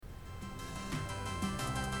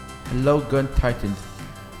Hello Gun Titans,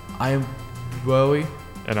 I am Rory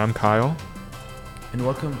And I'm Kyle. and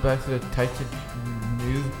welcome back to the Titan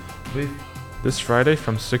News with This Friday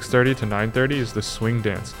from 6:30 to 9:30 is the Swing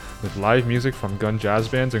Dance, with live music from gun jazz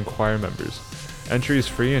bands and choir members. Entry is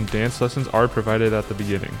free and dance lessons are provided at the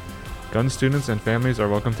beginning. Gun students and families are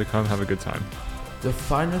welcome to come have a good time. the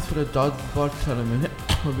finals for the dodgeball tournament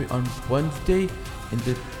will be on Wednesday in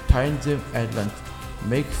the Titan Gym at lunch.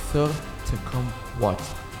 Make sure to come watch.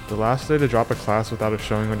 The last day to drop a class without a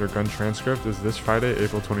showing on your gun transcript is this Friday,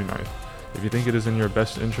 April 29th. If you think it is in your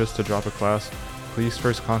best interest to drop a class, please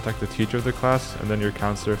first contact the teacher of the class and then your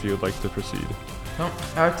counselor if you would like to proceed. Come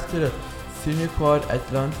out to the senior quad at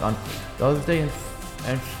lunch on Thursday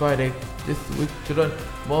and Friday this week to learn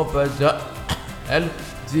more about the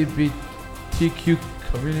LGBTQ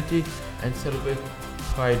community and celebrate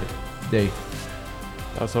Pride Day.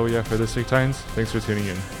 That's all we have for this week, Titans. Thanks for tuning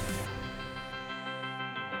in.